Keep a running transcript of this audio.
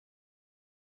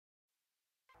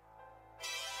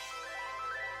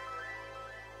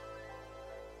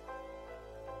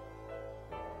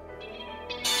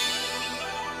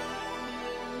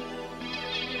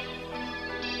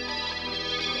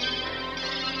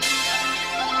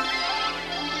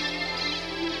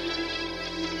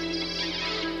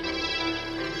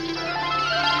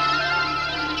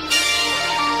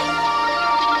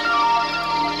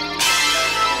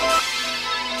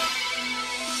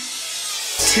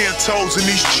10 toes in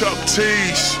these Chuck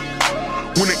T's.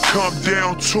 When it come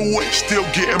down to it, still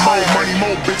getting more money,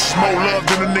 more bitches, more love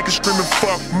than a nigga screaming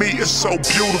fuck me. It's so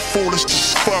beautiful, it's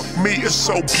just fuck me. It's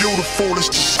so beautiful, it's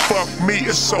just fuck me.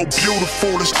 It's so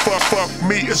beautiful, it's fuck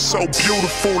me. It's so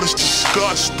beautiful, it's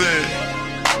disgusting.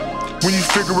 When you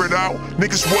figure it out,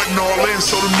 niggas wasn't all in,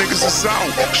 so them niggas is out.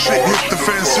 Shit hit the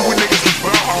fan, see what niggas was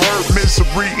about. I heard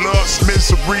misery loves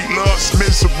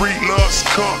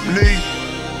company.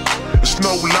 It's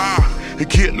no lie. It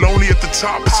get lonely at the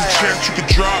top, it's a chance you could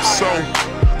drop. So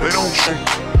they don't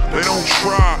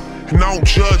try, and I don't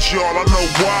judge y'all, I know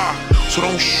why. So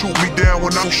don't shoot me down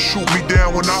when I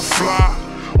fly.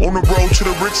 On the road to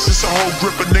the riches, it's a whole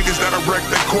grip of niggas that'll wreck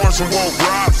their cars and won't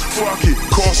ride. Fuck it,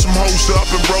 call some hoes up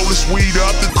and roll this weed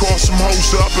up. Then call some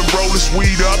hoes up and roll this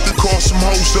weed up. Then call some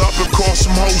hoes up and call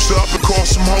some hoes up and call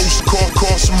some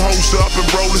hoes up and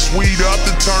roll this weed up.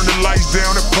 Then turn the lights down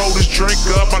and pull this drink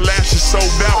up. My lashes sold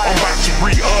out, I'm about to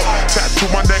re-up. Tattoo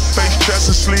my neck, face, chest,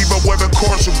 and sleeve up. Whether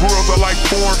cars or girls, I like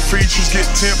foreign features. Get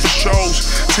 10 for shows,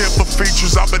 10 for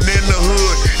features. I've been in the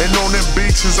hood and on them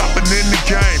beaches. I've been in the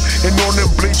game and on them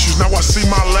bleachers. Now I see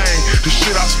my lane. The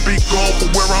shit I speak on for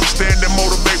where I'm standing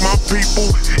motivate my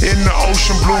people. In the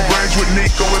ocean blue range with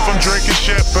Nico. If I'm drinking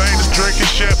champagne, it's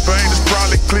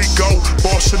probably Clico.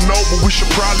 Bossa Nova, we should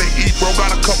probably eat, bro.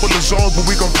 Got a couple of zones, but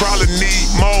we gon' probably need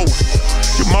more.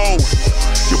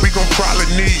 Yeah, we gon' probably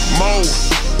need more.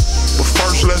 But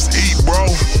first let's eat,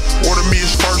 bro. Order me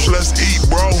is first, let's eat,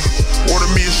 bro. Order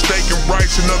me a steak and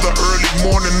rice, another early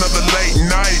morning, another late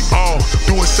night.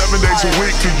 Do it 7 days a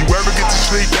week. Do you ever get to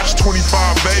sleep? That's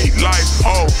 25/8 life.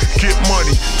 Get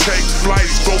money, take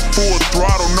flights, go full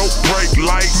throttle, no brake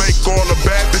lights. Make all the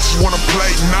bad bitches wanna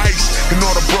play nice, and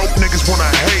all the broke niggas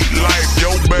wanna hate life. Yo,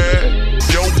 bad.